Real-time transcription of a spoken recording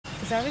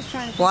Because I was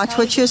trying to Watch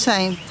what you're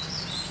saying.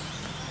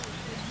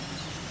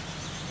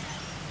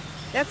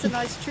 That's a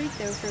nice treat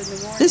though for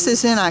the morning. This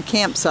is in our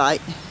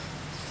campsite,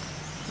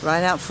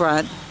 right out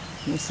front.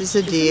 This is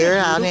a deer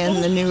out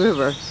in the New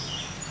River.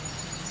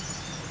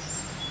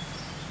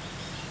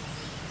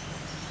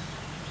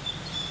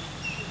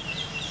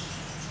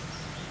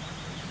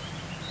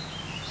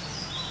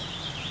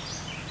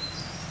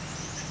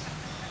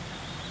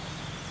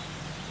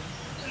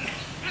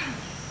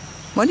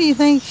 What do you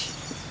think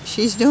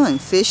she's doing?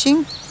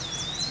 Fishing?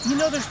 You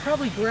know, there's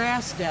probably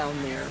grass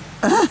down there.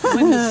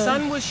 When the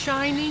sun was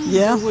shining,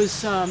 yeah. there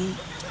was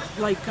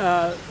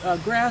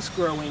grass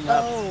growing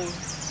up. Oh.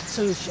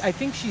 So I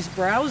think she's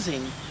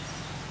browsing.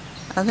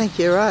 I think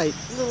you're right.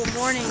 Little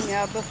morning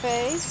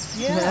buffet.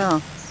 Yeah.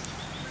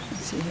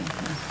 Let's see here.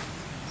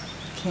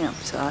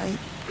 Campsite.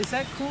 Is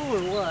that cool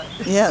or what?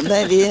 Yeah,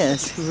 that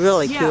is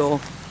really Yeah.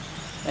 cool.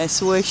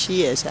 That's where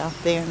she is, out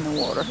there in the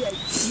water. Yeah,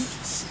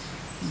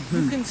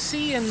 you can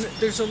see, and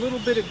there's a little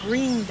bit of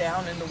green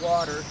down in the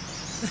water.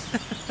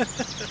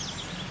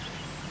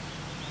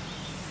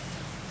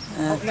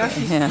 Oh, now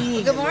she's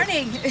peeing. Good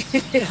morning.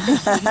 Good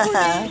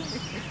morning.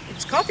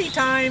 It's coffee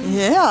time.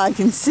 Yeah, I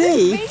can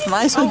see.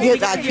 Might as well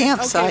get our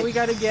campsite. Okay, we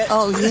gotta get.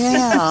 Oh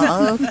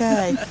yeah,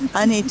 okay.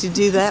 I need to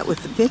do that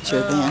with the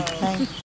picture then. Thank